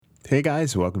Hey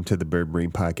guys, welcome to the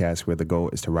Birdbrain podcast, where the goal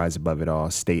is to rise above it all,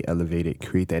 stay elevated,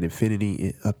 create that infinity,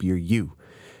 and up your you.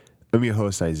 I'm your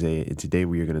host, Isaiah, and today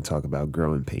we are going to talk about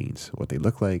growing pains, what they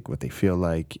look like, what they feel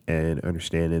like, and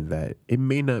understanding that it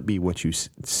may not be what you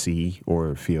see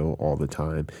or feel all the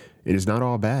time. It is not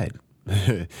all bad.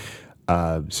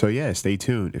 So stay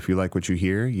tuned. If you like what you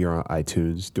hear, you're on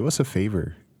iTunes. Do us a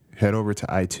favor. Head over to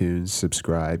iTunes,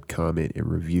 subscribe, comment, and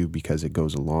review because it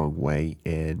goes a long way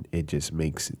and it just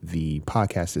makes the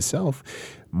podcast itself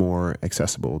more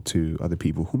accessible to other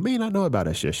people who may not know about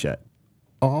us just yet.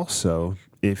 Also,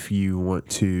 if you want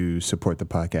to support the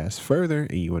podcast further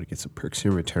and you want to get some perks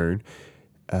in return,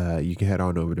 you can head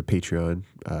on over to Patreon,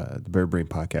 the Birdbrain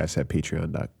podcast at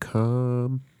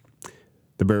patreon.com.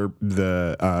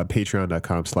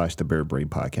 Patreon.com/the Birdbrain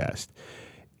podcast.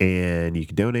 And you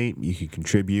can donate, you can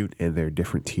contribute, and there are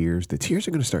different tiers. The tiers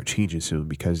are going to start changing soon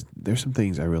because there's some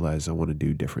things I realize I want to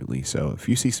do differently. So if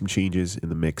you see some changes in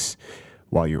the mix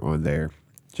while you're on there,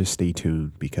 just stay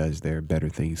tuned because there are better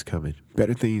things coming.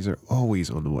 Better things are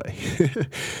always on the way.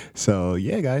 So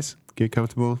yeah, guys, get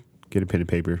comfortable, get a pen and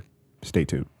paper, stay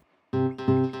tuned.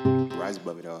 Rise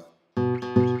above it all.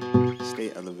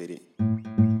 Stay elevated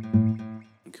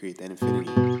and create that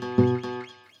infinity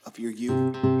of your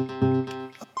you.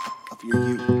 Of your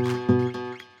youth.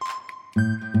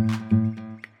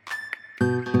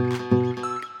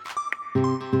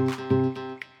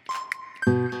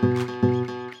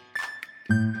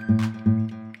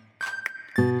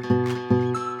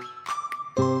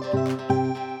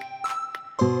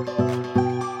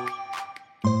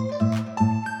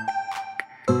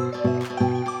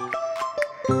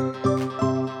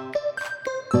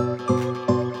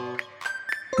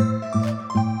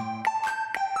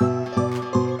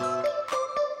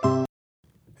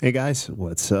 Hey guys,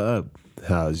 what's up?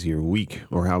 How's your week?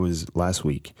 Or how was last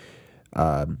week?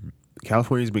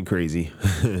 California's been crazy.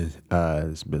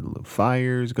 There's been little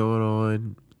fires going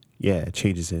on. Yeah,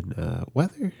 changes in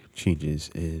weather,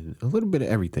 changes in a little bit of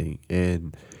everything.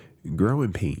 And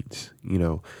growing pains. You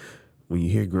know, when you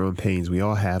hear growing pains, we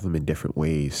all have them in different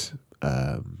ways.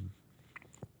 But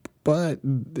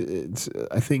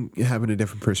I think having a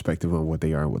different perspective on what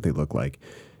they are and what they look like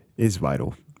is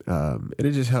vital. And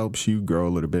it just helps you grow a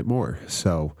little bit more.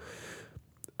 So,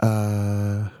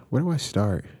 where do I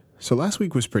start? So last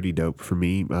week was pretty dope for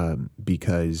me,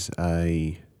 because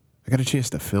I got a chance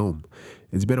to film.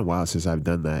 It's been a while since I've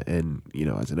done that. And, you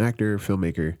know, as an actor,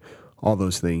 filmmaker, all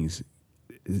those things,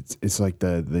 it's like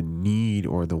the need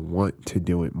or the want to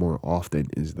do it more often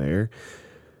is there.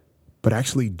 But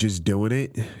actually just doing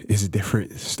it is a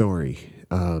different story.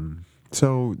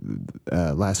 So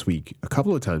last week, a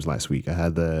couple of times last week, I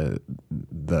had the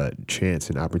chance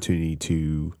and opportunity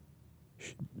to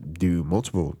do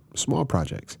multiple small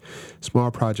projects,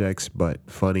 but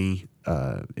funny,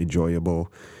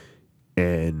 enjoyable,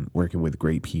 and working with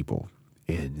great people.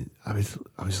 And I was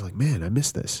like, man, I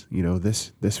miss this. You know,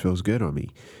 this feels good on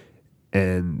me.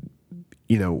 And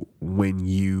you know, when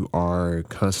you are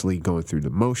constantly going through the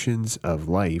motions of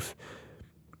life,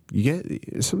 you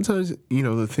get sometimes, you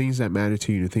know, the things that matter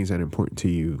to you, the things that are important to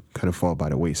you kind of fall by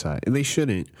the wayside. And they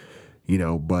shouldn't, you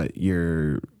know, but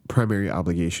your primary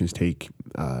obligations take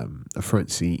a front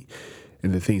seat,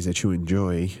 and the things that you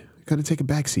enjoy kind of take a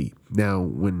back seat. Now,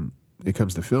 when it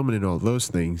comes to filming and all those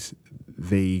things,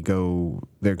 they're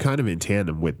kind of in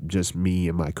tandem with just me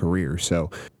and my career. So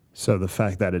the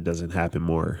fact that it doesn't happen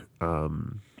more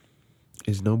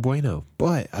is no bueno.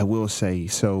 But I will say,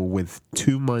 so with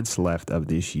 2 months left of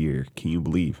this year, can you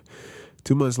believe?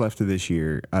 2 months left of this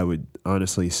year, I would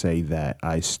honestly say that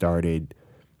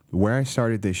where I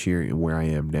started this year and where I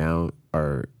am now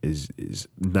is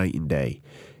night and day.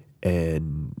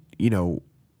 And, you know,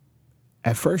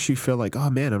 at first you feel like,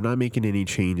 oh man, I'm not making any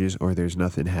changes or there's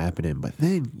nothing happening. But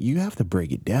then you have to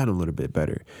break it down a little bit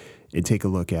better and take a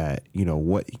look at, you know,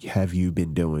 what have you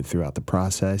been doing throughout the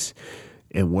process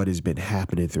and what has been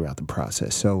happening throughout the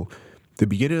process. So the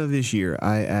beginning of this year,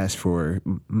 I asked for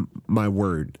my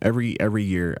word. Every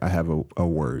year I have a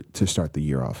word to start the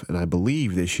year off. And I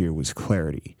believe this year was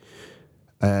clarity.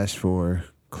 I asked for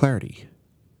clarity,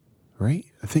 right?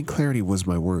 I think clarity was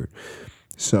my word.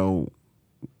 So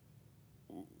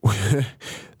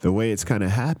the way it's kind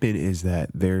of happened is that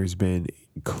there's been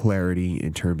clarity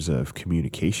in terms of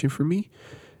communication for me,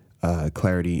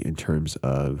 clarity in terms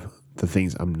of the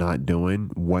things I'm not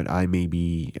doing, what I may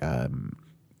be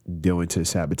doing to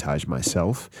sabotage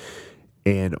myself,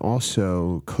 and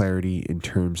also clarity in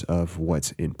terms of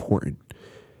what's important.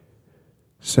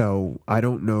 So I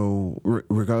don't know,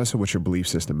 regardless of what your belief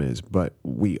system is, but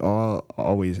we all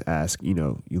always ask,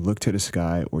 you look to the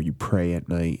sky or you pray at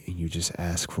night and you just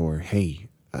ask for, hey,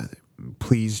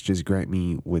 please just grant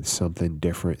me with something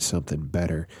different, something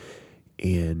better.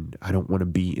 And I don't want to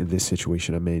be in this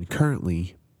situation I'm in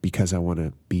currently because I want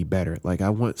to be better. Like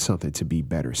I want something to be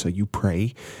better. So you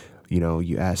pray,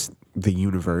 you ask the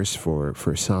universe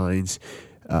for signs.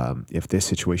 If this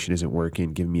situation isn't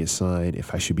working, give me a sign.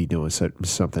 If I should be doing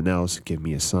something else, give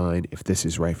me a sign. If this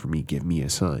is right for me, give me a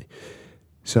sign.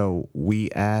 So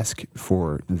we ask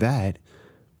for that,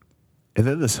 and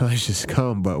then the signs just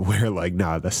come, but we're like,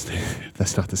 nah, that's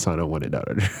not the sign I wanted. No,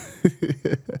 no, no.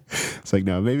 It's like,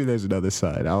 no, maybe there's another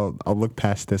sign. I'll look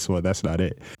past this one. That's not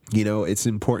it. It's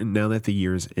important now that the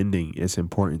year is ending. It's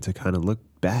important to kind of look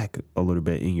back a little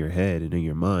bit in your head and in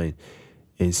your mind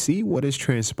and see what has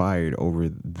transpired over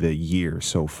the year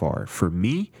so far. For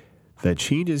me, the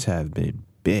changes have been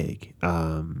big.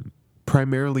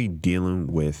 Primarily dealing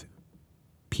with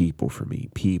people for me,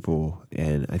 people,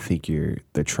 and I think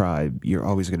the tribe, you're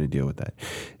always going to deal with that.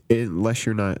 Unless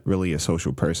you're not really a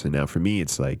social person. Now, for me,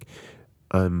 it's like,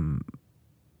 I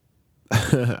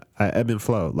ebb and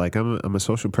flow. Like I'm a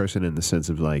social person in the sense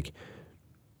of like,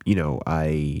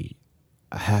 I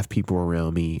have people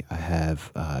around me. I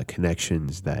have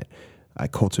connections that I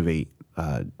cultivate,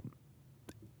 and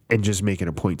just making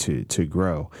a point to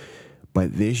grow.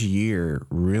 But this year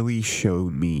really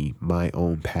showed me my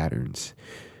own patterns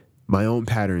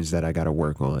that I got to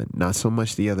work on. Not so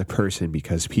much the other person,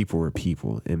 because people are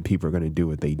people and people are going to do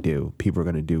what they do. People are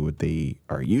going to do what they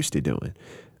are used to doing.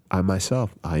 I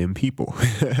myself, I am people.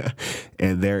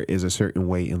 And there is a certain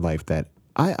way in life that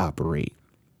I operate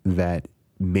that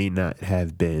may not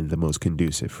have been the most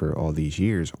conducive for all these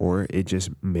years, or it just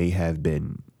may have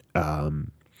been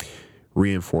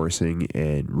reinforcing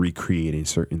and recreating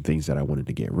certain things that I wanted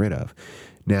to get rid of.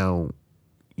 Now,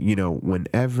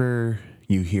 whenever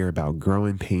you hear about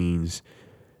growing pains,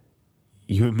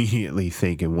 you immediately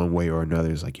think in one way or another,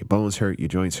 it's like your bones hurt, your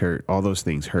joints hurt, all those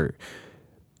things hurt,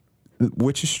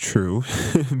 which is true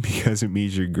because it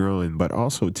means you're growing. But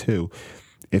also, too,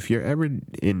 if you're ever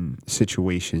in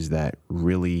situations that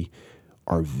really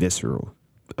are visceral,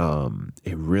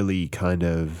 it really kind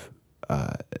of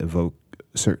evoke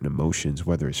certain emotions,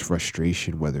 whether it's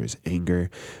frustration, whether it's anger,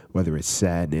 whether it's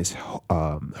sadness,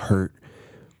 hurt.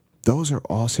 Those are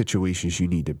all situations you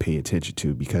need to pay attention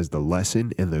to, because the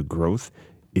lesson and the growth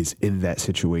is in that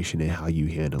situation and how you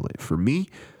handle it. For me,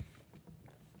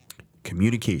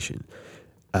 communication.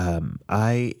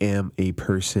 I am a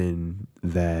person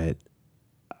that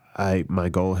my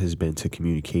goal has been to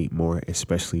communicate more,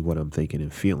 especially what I'm thinking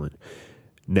and feeling.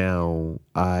 Now,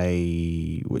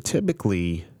 I would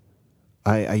typically,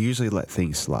 I usually let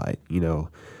things slide.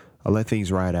 I'll let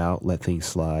things ride out, let things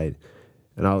slide.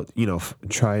 And I'll,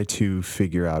 try to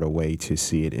figure out a way to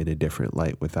see it in a different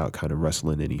light without kind of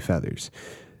rustling any feathers.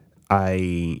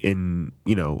 In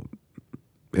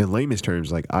layman's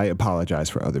terms, like I apologize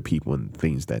for other people and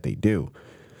things that they do.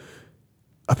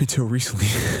 Up until recently,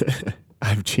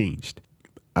 I've changed.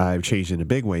 I've changed in a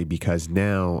big way, because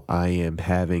now I am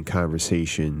having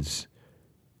conversations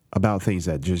about things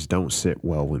that just don't sit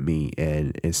well with me.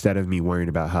 And instead of me worrying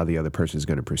about how the other person is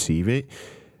going to perceive it,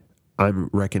 I'm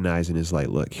recognizing it's like,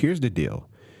 look, here's the deal.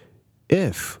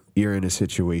 If you're in a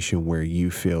situation where you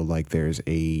feel like there's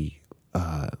a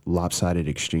lopsided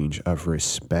exchange of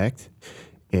respect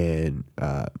and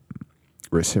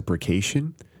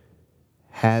reciprocation,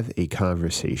 have a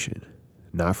conversation.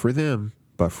 Not for them,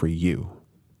 but for you.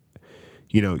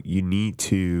 You need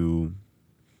to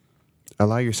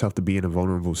allow yourself to be in a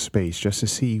vulnerable space just to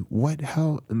see what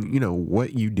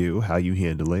you do, how you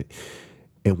handle it,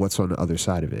 and what's on the other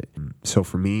side of it. So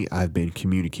for me, I've been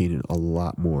communicating a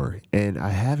lot more, and I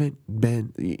haven't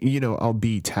been, I'll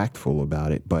be tactful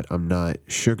about it, but I'm not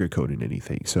sugarcoating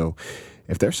anything. So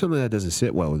if there's something that doesn't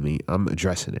sit well with me, I'm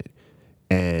addressing it.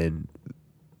 And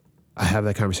I have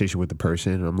that conversation with the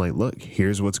person, and I'm like, look,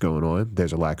 here's what's going on.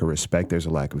 There's a lack of respect. There's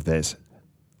a lack of this.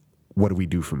 What do we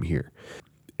do from here?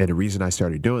 And the reason I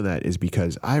started doing that is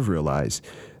because I've realized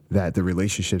that the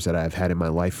relationships that I've had in my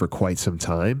life for quite some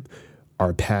time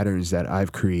are patterns that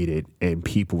I've created and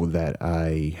people that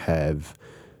I have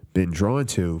been drawn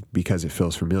to because it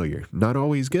feels familiar. Not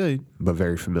always good, but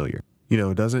very familiar.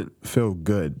 It doesn't feel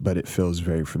good, but it feels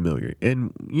very familiar.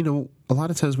 And, a lot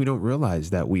of times we don't realize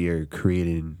that we are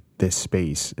creating this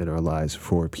space in our lives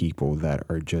for people that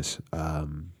are just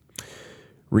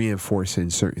reinforcing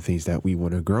certain things that we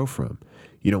want to grow from.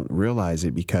 You don't realize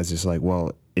it because it's like,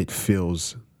 well, it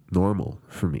feels normal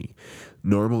for me.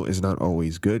 Normal is not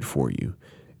always good for you.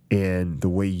 And the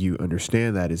way you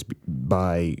understand that is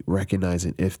by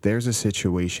recognizing if there's a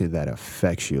situation that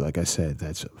affects you, like I said,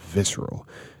 that's visceral,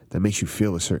 that makes you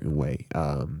feel a certain way.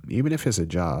 Even if it's a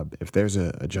job, if there's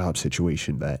a job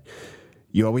situation that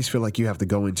you always feel like you have to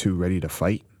go into ready to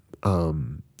fight,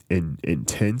 and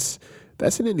intense,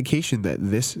 that's an indication that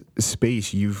this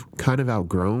space you've kind of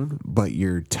outgrown, but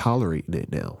you're tolerating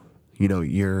it now.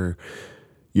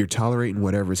 You're tolerating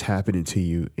whatever's happening to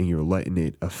you, and you're letting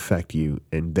it affect you,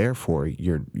 and therefore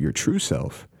your true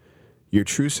self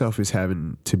is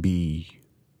having to be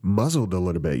muzzled a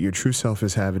little bit. Your true self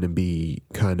is having to be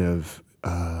kind of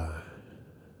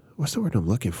what's the word I'm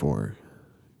looking for?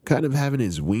 Kind of having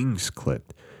his wings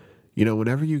clipped.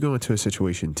 Whenever you go into a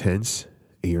situation tense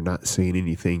and you're not saying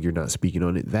anything, you're not speaking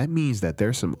on it, that means that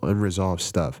there's some unresolved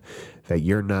stuff that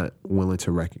you're not willing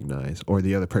to recognize, or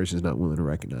the other person's not willing to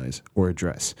recognize or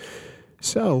address.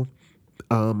 So,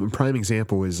 a prime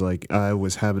example is like I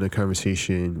was having a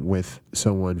conversation with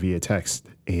someone via text,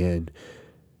 and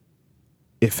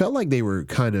it felt like they were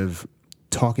kind of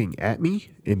talking at me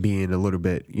and being a little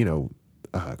bit,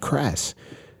 crass.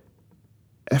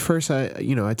 At first,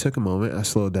 I took a moment, I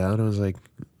slowed down, I was like,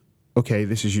 okay,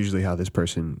 this is usually how this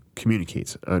person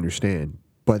communicates. I understand.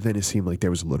 But then it seemed like there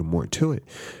was a little more to it.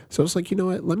 So I was like, you know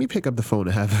what? Let me pick up the phone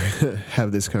and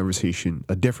have this conversation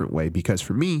a different way. Because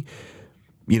for me,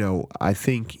 I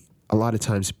think a lot of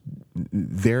times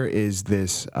there is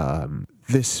this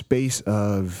space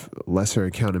of lesser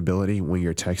accountability when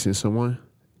you're texting someone.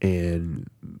 And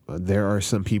there are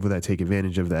some people that take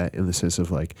advantage of that in the sense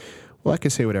of like, well, I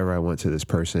can say whatever I want to this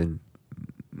person.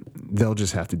 They'll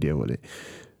just have to deal with it.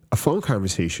 A phone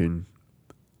conversation,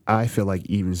 I feel like,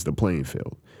 evens the playing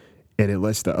field. And it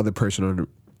lets the other person on the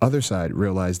other side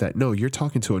realize that, no, you're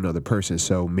talking to another person,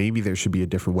 so maybe there should be a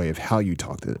different way of how you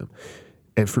talk to them.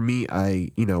 And for me,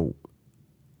 I'm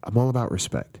all about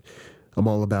respect. I'm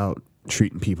all about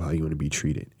treating people how you want to be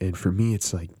treated. And for me,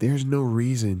 it's like, there's no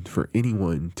reason for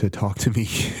anyone to talk to me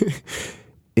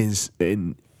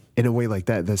in a way like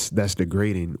that that's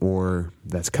degrading or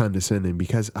that's condescending,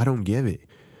 because I don't give it.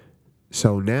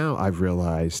 So now I've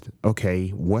realized,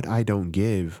 okay, what I don't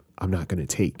give, I'm not going to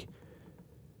take.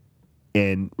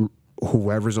 And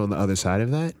whoever's on the other side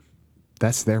of that,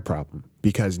 that's their problem.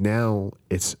 Because now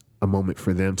it's a moment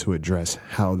for them to address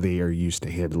how they are used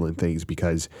to handling things,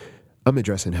 because I'm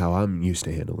addressing how I'm used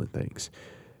to handling things.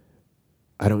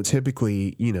 I don't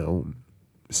typically,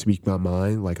 speak my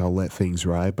mind, like I'll let things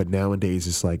ride. But nowadays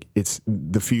it's like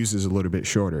the fuse is a little bit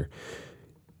shorter.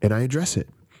 And I address it.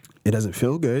 It doesn't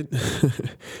feel good,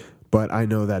 but I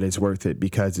know that it's worth it,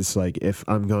 because it's like, if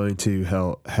I'm going to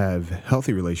have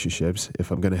healthy relationships,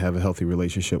 if I'm going to have a healthy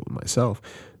relationship with myself,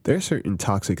 there are certain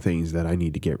toxic things that I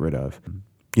need to get rid of.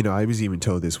 I was even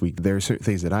told this week, there are certain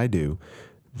things that I do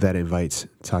that invites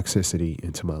toxicity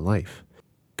into my life.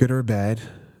 Good or bad,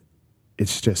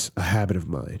 it's just a habit of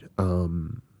mine.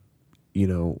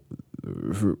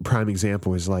 Prime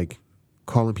example is like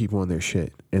calling people on their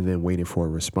shit and then waiting for a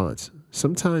response.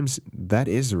 Sometimes that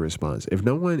is the response.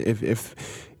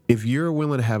 If you're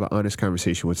willing to have an honest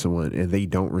conversation with someone and they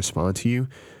don't respond to you,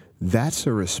 that's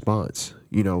a response.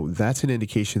 That's an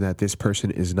indication that this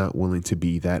person is not willing to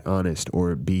be that honest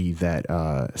or be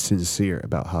that sincere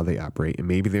about how they operate, and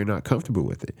maybe they're not comfortable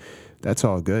with it. That's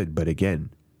all good, but again,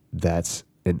 that's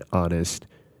an honest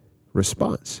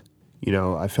response.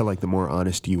 I feel like the more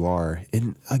honest you are,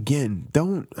 and again,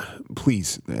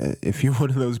 please, if you're one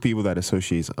of those people that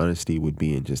associates honesty with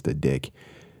being just a dick,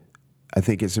 I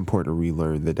think it's important to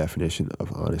relearn the definition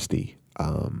of honesty,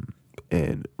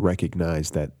 and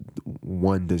recognize that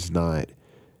one does not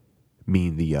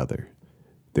mean the other.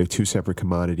 They're two separate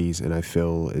commodities, and I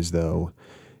feel as though,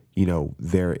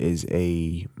 there is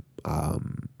a,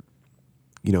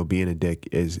 being a dick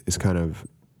is kind of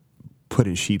put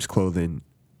in sheep's clothing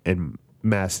and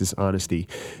mask this honesty.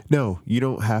 No, you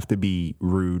don't have to be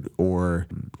rude or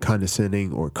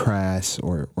condescending or crass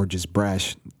or just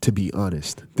brash to be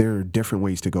honest. There are different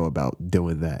ways to go about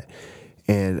doing that.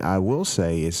 And I will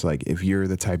say, it's like, if you're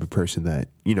the type of person that,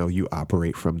 you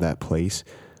operate from that place,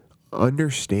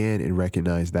 understand and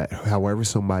recognize that however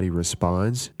somebody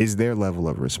responds is their level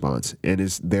of response and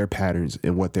is their patterns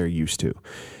and what they're used to.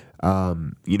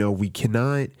 We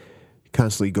cannot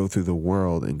constantly go through the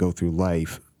world and go through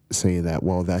life saying that,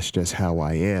 well, that's just how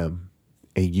I am,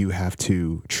 and you have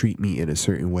to treat me in a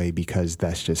certain way because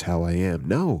that's just how I am.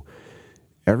 No,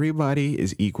 everybody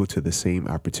is equal to the same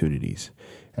opportunities.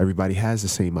 Everybody has the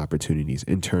same opportunities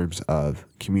in terms of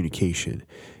communication.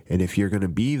 And if you're going to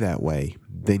be that way,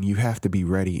 then you have to be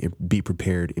ready and be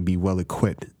prepared and be well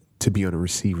equipped to be on the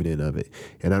receiving end of it.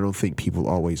 And I don't think people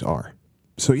always are.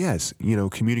 So yes,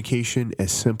 communication,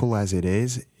 as simple as it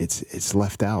is, it's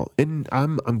left out, and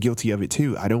I'm guilty of it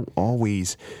too. I don't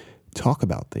always talk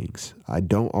about things.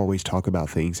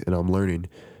 And I'm learning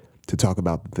to talk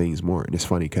about things more. And it's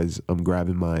funny because I'm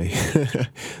grabbing my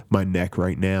my neck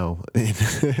right now, and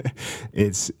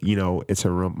it's a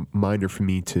reminder for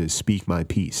me to speak my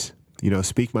piece.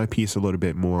 Speak my piece a little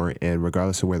bit more, and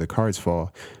regardless of where the cards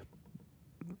fall,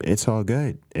 it's all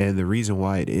good. And the reason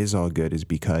why it is all good is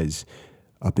because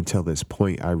up until this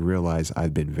point, I realized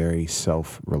I've been very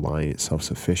self-reliant,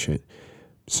 self-sufficient.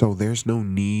 So there's no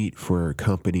need for a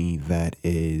company that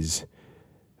is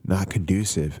not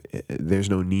conducive. There's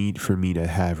no need for me to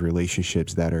have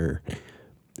relationships that are,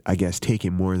 I guess,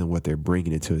 taking more than what they're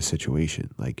bringing into a situation.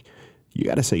 Like, you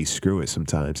got to say screw it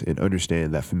sometimes and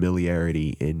understand that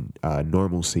familiarity and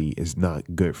normalcy is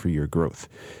not good for your growth.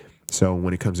 So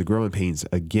when it comes to growing pains,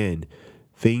 again,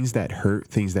 things that hurt,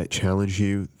 things that challenge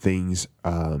you, things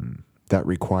that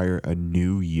require a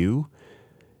new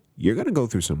you're going to go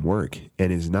through some work,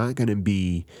 and it's not going to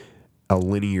be a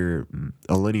linear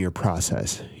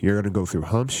process. You're going to go through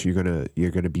humps. You're going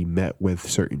to be met with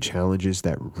certain challenges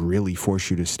that really force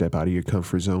you to step out of your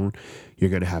comfort zone. You're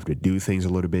going to have to do things a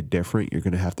little bit different. You're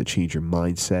going to have to change your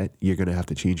mindset. You're going to have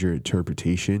to change your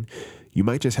interpretation. You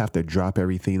might just have to drop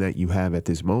everything that you have at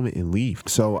this moment and leave.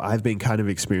 So I've been kind of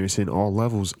experiencing all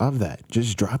levels of that.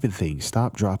 Just dropping things,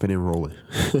 stop, dropping, and rolling.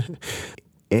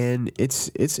 And it's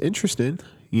interesting.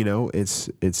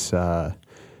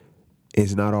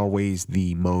 It's not always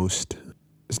the most,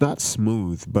 it's not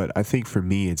smooth, but I think for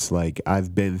me, it's like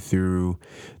I've been through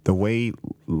the way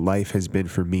life has been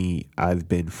for me. I've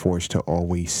been forced to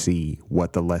always see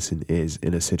what the lesson is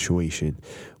in a situation,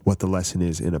 what the lesson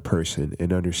is in a person,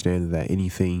 and understand that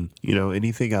anything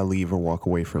I leave or walk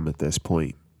away from at this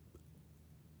point,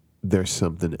 there's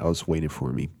something else waiting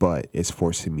for me. But it's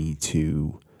forcing me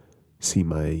to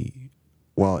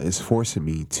it's forcing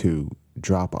me to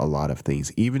drop a lot of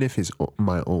things, even if it's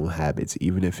my own habits,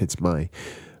 even if it's my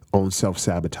own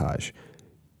self-sabotage.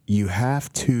 You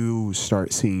have to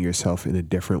start seeing yourself in a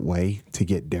different way to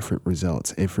get different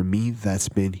results. And for me, that's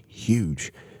been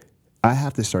huge. I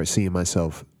have to start seeing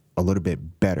myself a little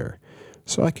bit better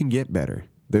so I can get better.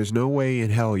 There's no way in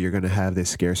hell you're going to have this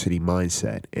scarcity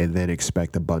mindset and then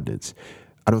expect abundance.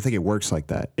 I don't think it works like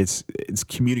that. It's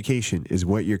communication is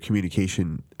what you're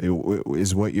communicating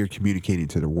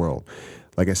to the world.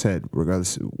 Like I said,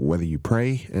 regardless of whether you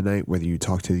pray at night, whether you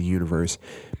talk to the universe,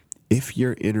 if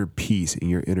your inner peace and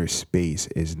your inner space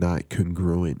is not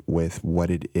congruent with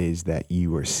what it is that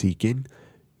you are seeking,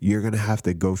 you're going to have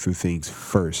to go through things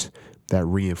first that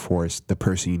reinforce the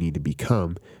person you need to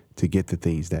become to get the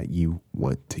things that you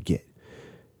want to get.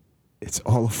 It's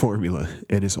all a formula,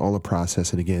 and it's all a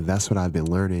process. And again, that's what I've been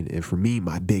learning. And for me,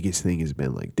 my biggest thing has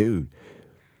been like, dude,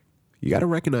 you got to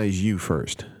recognize you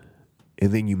first,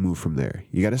 and then you move from there.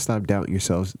 You got to stop doubting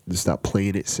yourselves, to stop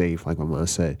playing it safe, like my mom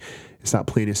said. Stop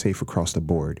playing it safe across the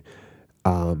board.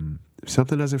 If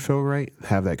something doesn't feel right,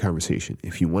 have that conversation.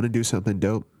 If you want to do something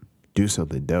dope, do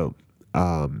something dope.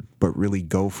 But really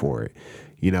go for it.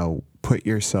 Put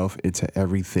yourself into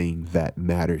everything that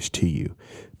matters to you.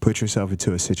 Put yourself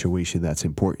into a situation that's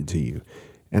important to you.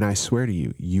 And I swear to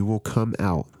you, you will come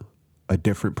out a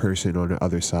different person on the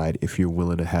other side if you're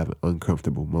willing to have an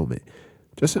uncomfortable moment.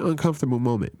 Just an uncomfortable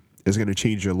moment is going to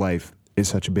change your life in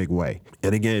such a big way.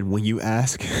 And again, when you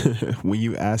ask,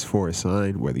 for a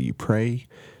sign, whether you pray,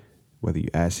 whether you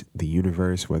ask the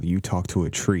universe, whether you talk to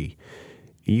a tree,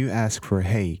 you ask for,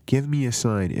 hey, give me a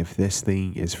sign if this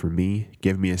thing is for me.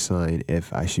 Give me a sign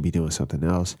if I should be doing something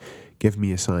else. Give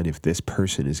me a sign if this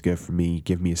person is good for me.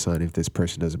 Give me a sign if this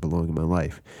person doesn't belong in my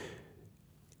life.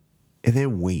 And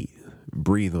then wait,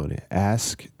 breathe on it.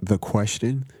 Ask the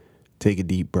question, take a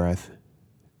deep breath,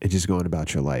 and just go on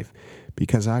about your life.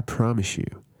 Because I promise you,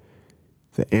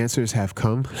 the answers have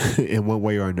come in one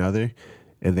way or another,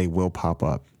 and they will pop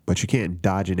up. But you can't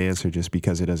dodge an answer just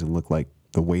because it doesn't look like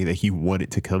the way that you want it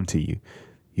to come to you.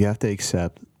 You have to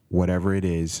accept whatever it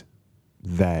is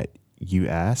that you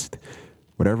asked,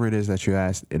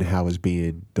 and how it's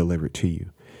being delivered to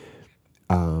you.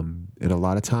 And a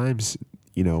lot of times,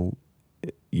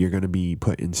 you're going to be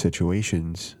put in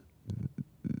situations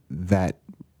that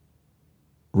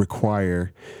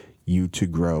require you to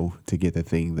grow to get the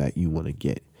thing that you want to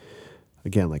get.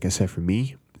 Again, like I said, for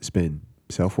me, it's been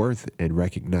self-worth and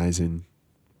recognizing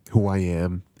who I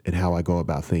am and how I go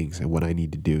about things and what I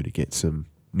need to do to get some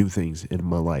new things in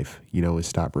my life, and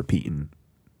stop repeating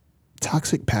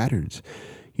toxic patterns,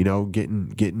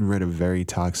 getting rid of very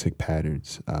toxic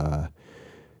patterns,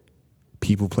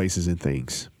 people, places, and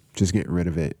things, just getting rid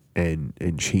of it and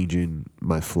changing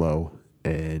my flow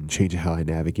and changing how I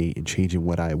navigate and changing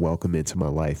what I welcome into my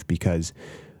life, because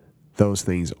those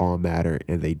things all matter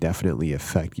and they definitely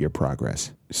affect your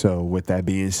progress. So with that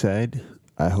being said,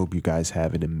 I hope you guys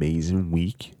have an amazing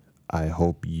week. I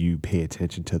hope you pay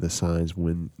attention to the signs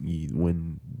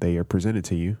when they are presented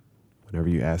to you. Whenever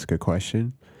you ask a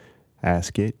question,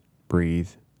 ask it, breathe,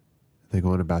 then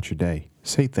go on about your day.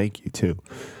 Say thank you too.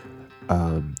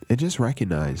 And just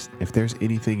recognize if there's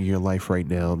anything in your life right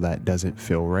now that doesn't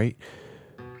feel right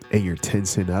and you're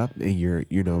tensing up and you're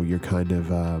kind of,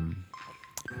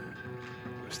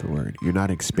 what's the word? You're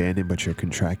not expanding, but you're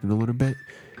contracting a little bit.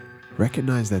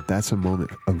 Recognize that that's a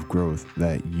moment of growth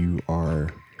that you are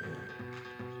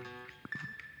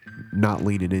not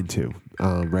leaning into.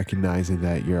 Recognizing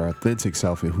that your authentic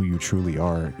self and who you truly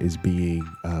are is being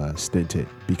stinted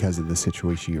because of the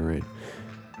situation you're in.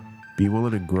 Be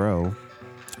willing to grow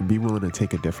and be willing to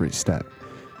take a different step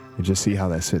and just see how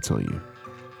that sits on you.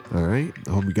 All right.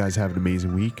 I hope you guys have an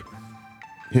amazing week.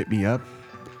 Hit me up.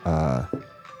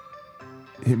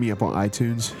 Hit me up on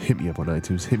iTunes. Hit me up on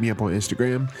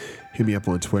Instagram. Hit me up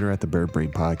on Twitter at the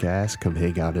Birdbrain Podcast. Come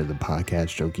hang out in the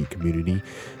Podcast Junkie community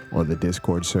on the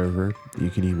Discord server. You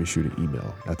can even shoot an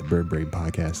email at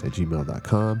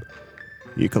thebirdbrainpodcast@gmail.com.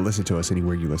 You can listen to us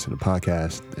anywhere you listen to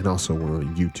podcasts, and also we're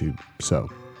on YouTube. So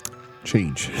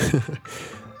change.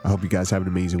 I hope you guys have an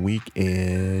amazing week,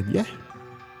 and yeah,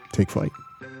 take flight.